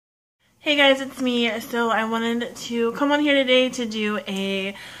Hey guys, it's me. So I wanted to come on here today to do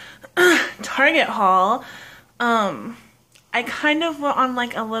a Target haul. I kind of went on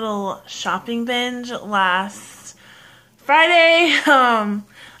like a little shopping binge last Friday.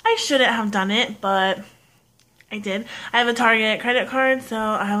 I shouldn't have done it, but I did. I have a Target credit card, so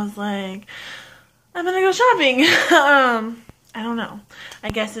I was like, I'm gonna go shopping. I don't know. I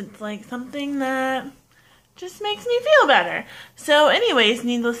guess it's like something that just makes me feel better. So anyways,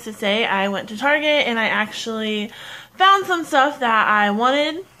 needless to say, I went to Target and I actually found some stuff that I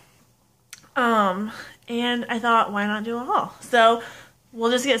wanted. And I thought, why not do a haul? So we'll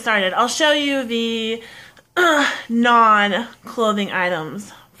just get started. I'll show you the non-clothing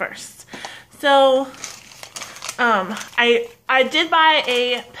items first. So I did buy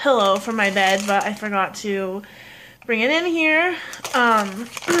a pillow for my bed, but I forgot to bring it in here.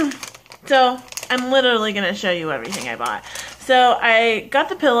 So I'm literally going to show you everything I bought. So I got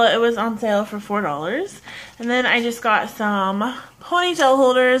the pillow. It was on sale for $4. And then I just got some ponytail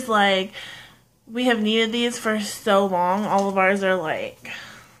holders. Like, we have needed these for so long. All of ours are like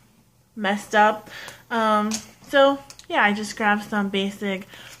messed up. So yeah, I just grabbed some basic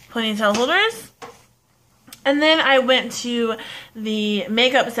ponytail holders. And then I went to the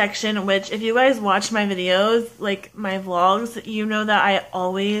makeup section, which if you guys watch my videos, like my vlogs, you know that I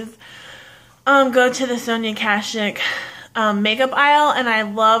always go to the Sonia Kashuk makeup aisle, and I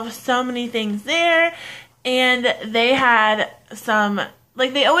love so many things there. And they had some,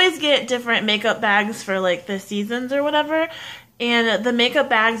 like, they always get different makeup bags for like the seasons or whatever, and the makeup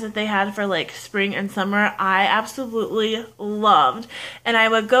bags that they had for like spring and summer I absolutely loved, and I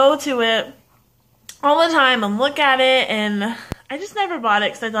would go to it all the time and look at it, and I just never bought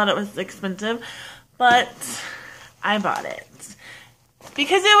it because I thought it was expensive, but I bought it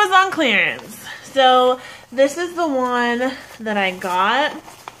because it was on clearance. So this is the one that I got.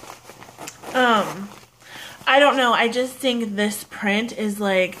 I don't know, I just think this print is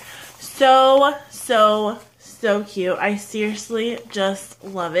like so cute. I seriously just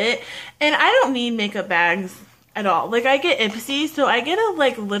love it. And I don't need makeup bags at all. Like, I get Ipsy, so I get a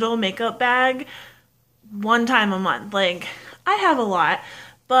like little makeup bag one time a month. Like, I have a lot,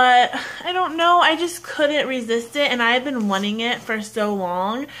 but I don't know, I just couldn't resist it, and I had been wanting it for so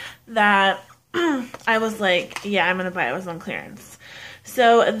long that I was like, yeah, I'm gonna buy it. It was on clearance.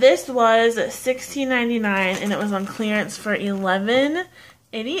 So this was $16.99 and it was on clearance for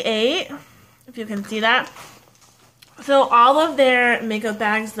 $11.88, if you can see that. So all of their makeup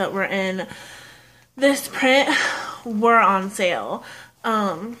bags that were in this print were on sale.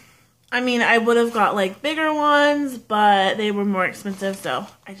 I mean, I would have got like bigger ones, but they were more expensive, so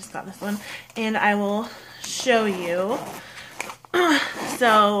I just got this one. And I will show you.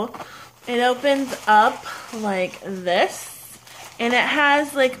 So it opens up like this, and it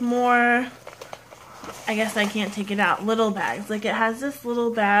has like more, I guess I can't take it out, little bags. Like, it has this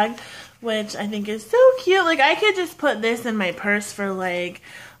little bag, which I think is so cute. Like, I could just put this in my purse for like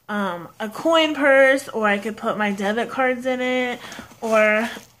a coin purse, or I could put my debit cards in it, or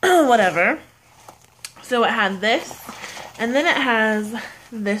whatever. So it had this, and then it has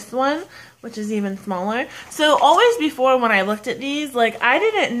this one, which is even smaller. So always before, when I looked at these, like, I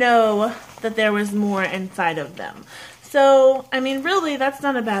didn't know that there was more inside of them. So, I mean, really, that's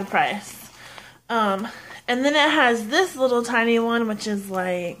not a bad price. And then it has this little tiny one, which is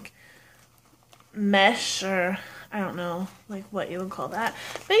like mesh, or I don't know, like what you would call that.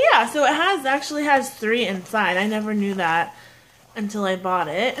 But yeah, so it actually has 3 inside. I never knew that until I bought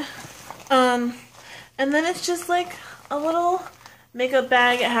it. And then it's just like a little makeup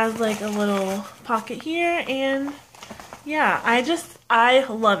bag. It has like a little pocket here, and yeah, I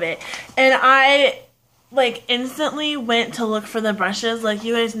love it. And I like instantly went to look for the brushes. Like,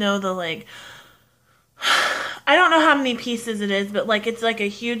 you guys know the, like, I don't know how many pieces it is, but like it's like a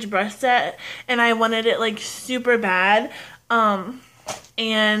huge brush set, and I wanted it like super bad. And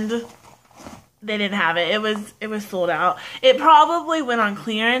they didn't have it. It was sold out. It probably went on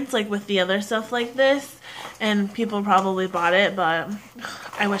clearance like with the other stuff like this, and people probably bought it, but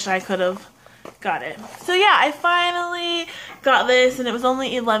I wish I could have got it. So yeah, I finally got this, and it was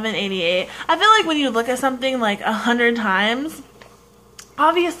only $11.88. I feel like when you look at something like 100 times,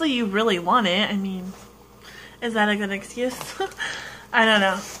 obviously you really want it. I mean, is that a good excuse? I don't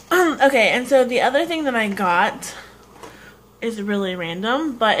know. Okay, and so the other thing that I got is really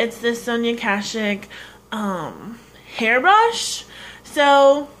random, but it's this Sonia Kashuk hairbrush.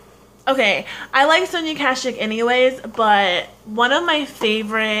 So, okay, I like Sonia Kashuk anyways, but one of my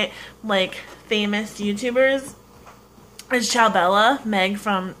favorite, like, famous YouTubers is Ciao Bella,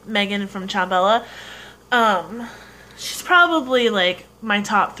 Megan from Ciao Bella. she's probably like my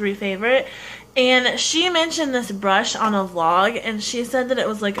top 3 favorite. And she mentioned this brush on a vlog, and she said that it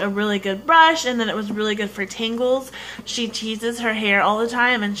was like a really good brush and that it was really good for tangles. She teases her hair all the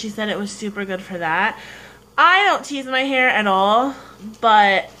time, and she said it was super good for that. I don't tease my hair at all,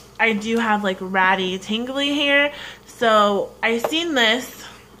 but I do have like ratty, tingly hair. So I seen this.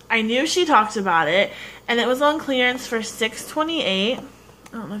 I knew she talked about it, and it was on clearance for $6.28. I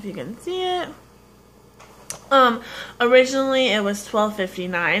don't know if you can see it. Originally it was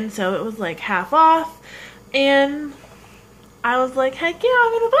 $12.59, so it was like half off, and I was like, heck yeah,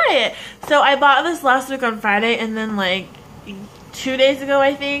 I'm gonna buy it. So I bought this last week on Friday, and then like 2 days ago,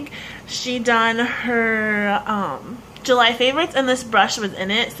 I think, she done her July favorites, and this brush was in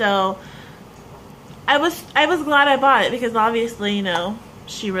it. So I was glad I bought it, because obviously, you know,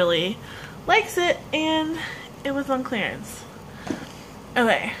 she really likes it, and it was on clearance.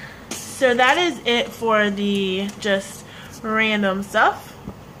 Okay, so that is it for the just random stuff.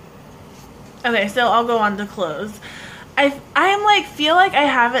 Okay, so I'll go on to clothes. I'm like, feel like I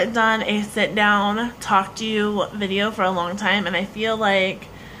haven't done a sit down talk to you video for a long time, and I feel like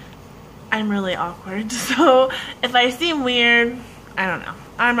I'm really awkward. So if I seem weird, I don't know.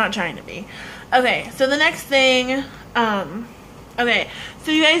 I'm not trying to be. Okay, so the next thing, okay,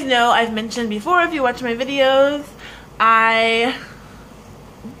 so you guys know I've mentioned before, if you watch my videos, I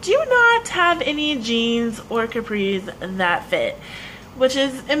do not have any jeans or capris that fit, which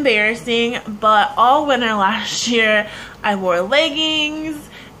is embarrassing. But all winter last year I wore leggings,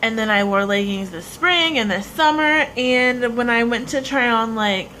 and then I wore leggings this spring and this summer, and when I went to try on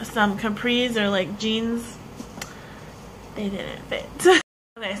like some capris or like jeans, they didn't fit.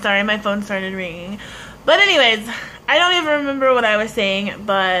 Okay, sorry, my phone started ringing. But anyways, I don't even remember what I was saying,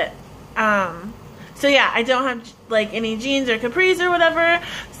 but so yeah, I don't have like any jeans or capris or whatever,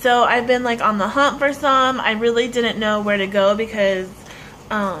 so I've been like on the hunt for some. I really didn't know where to go, because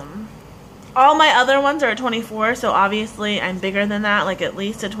all my other ones are 24, so obviously I'm bigger than that, like at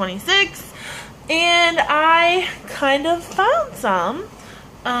least a 26, and I kind of found some.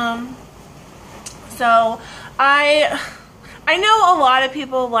 So I know a lot of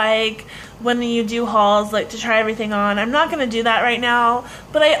people like when you do hauls, like to try everything on. I'm not going to do that right now,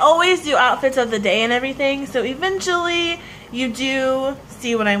 but I always do outfits of the day and everything, so eventually you do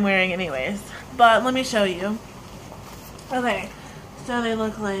see what I'm wearing anyways. But let me show you. Okay, so they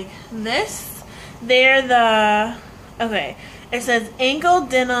look like this. They're the, okay, it says ankle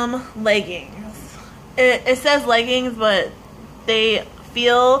denim leggings. It says leggings, but they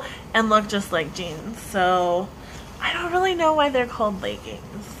feel and look just like jeans, so I don't really know why they're called leggings.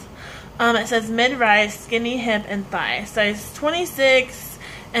 It says mid-rise, skinny hip and thigh, size 26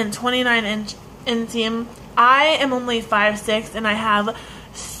 and 29 inseam. I am only 5'6", and I have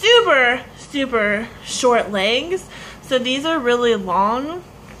super short legs, so these are really long,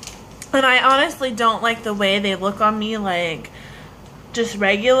 and I honestly don't like the way they look on me, like just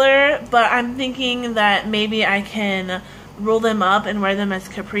regular. But I'm thinking that maybe I can roll them up and wear them as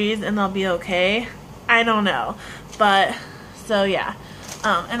capris, and they'll be okay. I don't know, but so yeah.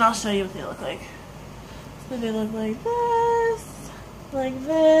 And I'll show you what they look like. So they look like this,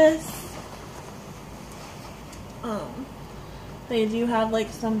 they do have like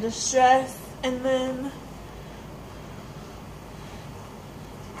some distress, and then,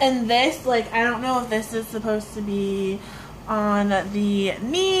 and this, like, I don't know if this is supposed to be on the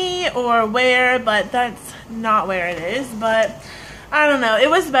knee or where, but that's not where it is. But I don't know,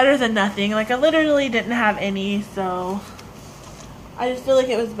 it was better than nothing. Like, I literally didn't have any, so I just feel like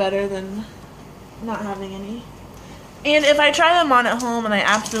it was better than not having any. And if I try them on at home and I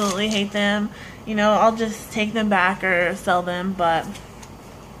absolutely hate them, you know, I'll just take them back or sell them. But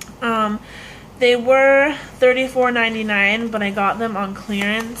they were $34.99, but I got them on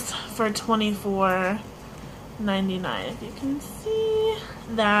clearance for $24.99, if you can see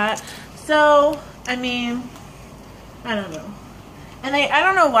that. So, I mean, I don't know. And I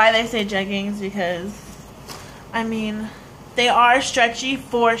don't know why they say jeggings, because, I mean, they are stretchy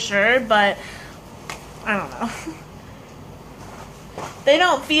for sure, but I don't know. They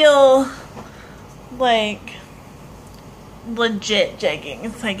don't feel like legit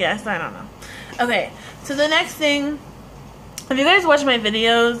jeggings, I guess. I don't know. Okay, so the next thing, if you guys watch my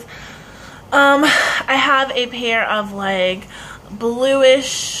videos, I have a pair of like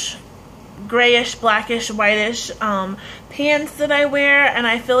bluish, grayish, blackish, whitish pants that I wear, and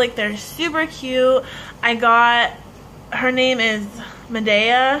I feel like they're super cute. I got, her name is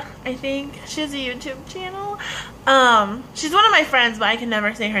Medea, I think. She has a YouTube channel. She's one of my friends, but I can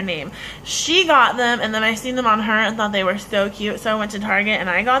never say her name. She got them, and then I seen them on her and thought they were so cute, so I went to Target and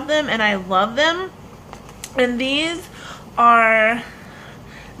I got them, and I love them. And these are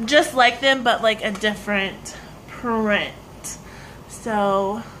just like them, but like a different print.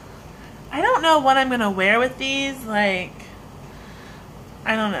 So I don't know what I'm gonna wear with these. Like,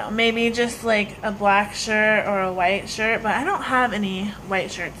 I don't know, maybe just like a black shirt or a white shirt, but I don't have any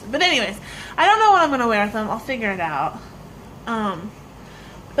white shirts. But anyways, I don't know what I'm gonna wear with them. I'll figure it out.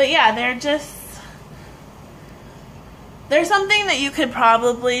 But yeah, they're something that you could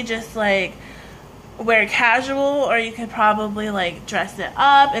probably just like wear casual, or you could probably like dress it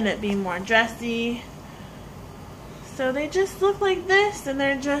up and it be more dressy. So they just look like this, and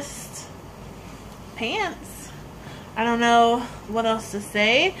they're just pants. I don't know what else to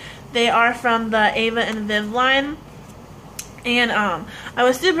say. They are from the Ava and Viv line, and I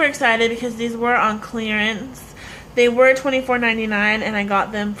was super excited because these were on clearance. They were $24.99 and I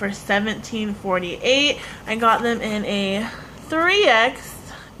got them for $17.48. I got them in a 3X.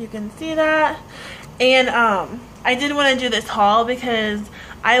 You can see that. And I did want to do this haul because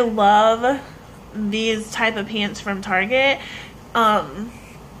I love these type of pants from Target. And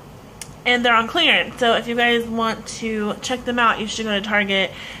they're on clearance. So if you guys want to check them out, you should go to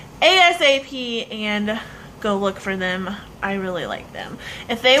Target ASAP and go look for them. I really like them.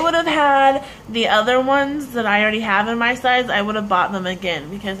 If they would have had the other ones that I already have in my size, I would have bought them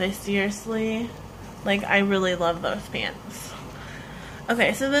again because I seriously, like, I really love those pants.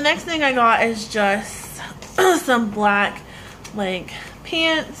 Okay, so the next thing I got is just some black, like,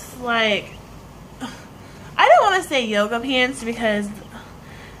 pants. Like, I don't want to say yoga pants because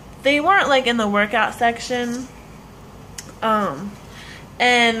they weren't, like, in the workout section. And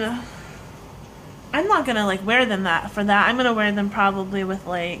I'm not gonna like wear them for that. I'm gonna wear them probably with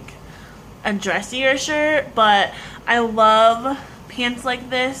like a dressier shirt, but I love pants like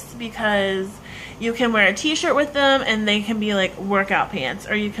this because you can wear a t-shirt with them and they can be like workout pants,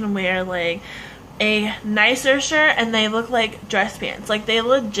 or you can wear like a nicer shirt and they look like dress pants. Like, they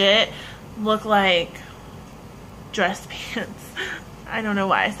legit look like dress pants. I don't know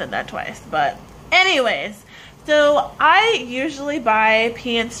why I said that twice, but anyways. So I usually buy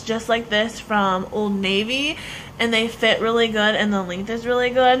pants just like this from Old Navy, and they fit really good and the length is really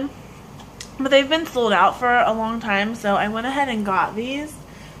good. But they've been sold out for a long time, so I went ahead and got these.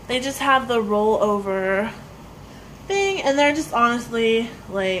 They just have the rollover thing, and they're just honestly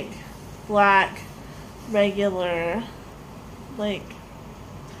like black, regular, like,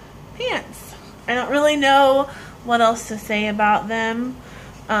 pants. I don't really know what else to say about them.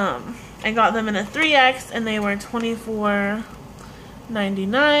 I got them in a 3X and they were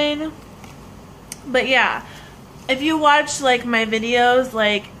 $24.99. But yeah, if you watch like my videos,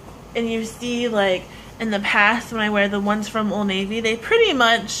 like, and you see like in the past when I wear the ones from Old Navy, they pretty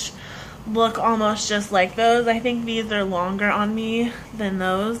much look almost just like those. I think these are longer on me than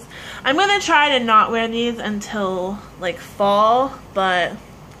those. I'm gonna try to not wear these until like fall, but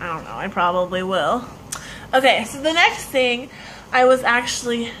I don't know, I probably will. Okay, so the next thing I was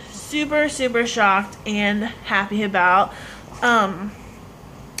actually super shocked and happy about.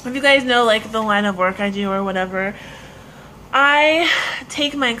 If you guys know like the line of work I do or whatever, I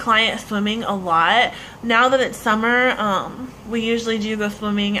take my client swimming a lot. Now that it's summer, we usually do go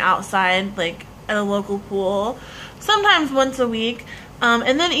swimming outside, like at a local pool, sometimes once a week.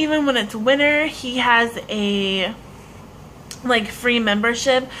 And then even when it's winter, he has a like free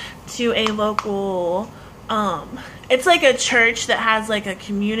membership to a local, it's like a church that has like a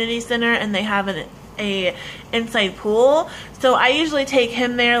community center, and they have a inside pool. So I usually take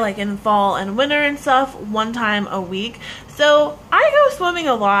him there like in fall and winter and stuff, one time a week. So I go swimming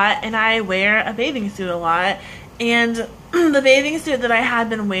a lot and I wear a bathing suit a lot. And the bathing suit that I had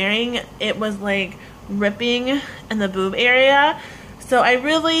been wearing, it was like ripping in the boob area. So I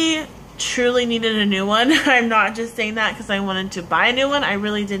really truly needed a new one. I'm not just saying that because I wanted to buy a new one. I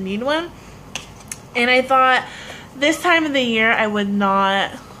really did need one. And I thought this time of the year I would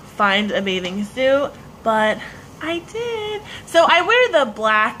not find a bathing suit, but I did. So I wear the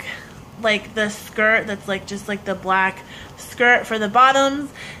black, like the skirt that's like just like the black skirt for the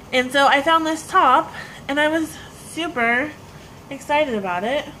bottoms. And so I found this top and I was super excited about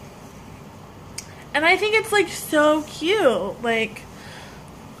it. And I think it's like so cute. Like,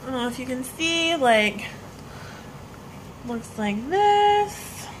 I don't know if you can see, like, looks like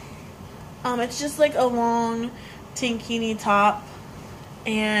this. It's just like a long tankini top,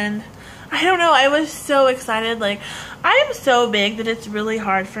 and I don't know, I was so excited. Like, I am so big that it's really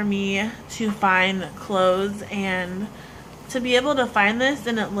hard for me to find clothes, and to be able to find this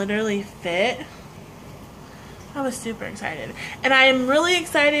and it literally fit, I was super excited. And I am really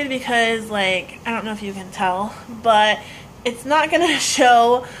excited because, like, I don't know if you can tell, but it's not gonna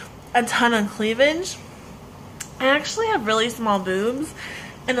show a ton of cleavage. I actually have really small boobs,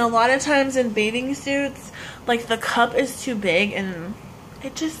 and a lot of times in bathing suits, like the cup is too big and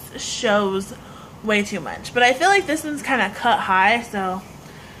it just shows way too much. But I feel like this one's kind of cut high, so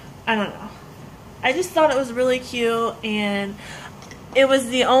I don't know. I just thought it was really cute, and it was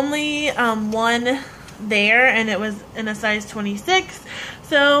the only one there, and it was in a size 26,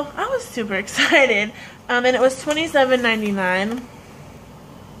 so I was super excited. And it was $27.99.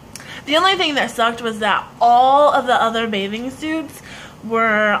 The only thing that sucked was that all of the other bathing suits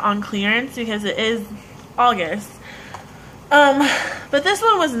were on clearance because it is August. But this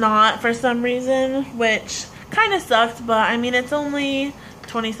one was not for some reason, which kind of sucked, but I mean, it's only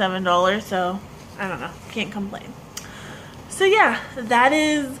 $27, so I don't know, can't complain. So yeah, that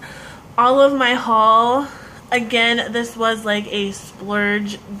is all of my haul. Again, this was like a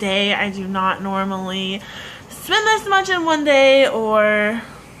splurge day. I do not normally spend this much in one day, or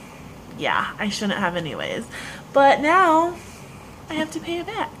yeah, I shouldn't have anyways. But now I have to pay it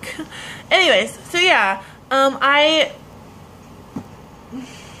back. Anyways, so yeah, I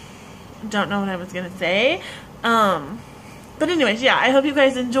don't know what I was gonna say. But anyways, yeah, I hope you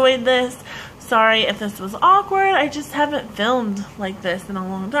guys enjoyed this. Sorry if this was awkward. I just haven't filmed like this in a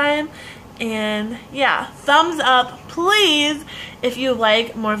long time. And yeah, thumbs up, please, if you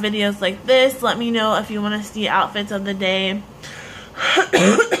like more videos like this. Let me know if you want to see outfits of the day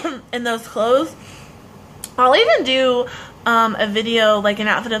in those clothes. I'll even do a video like an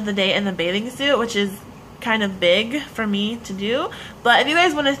outfit of the day in the bathing suit, which is kind of big for me to do. But if you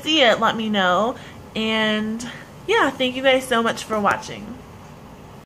guys want to see it, let me know. And yeah, thank you guys so much for watching.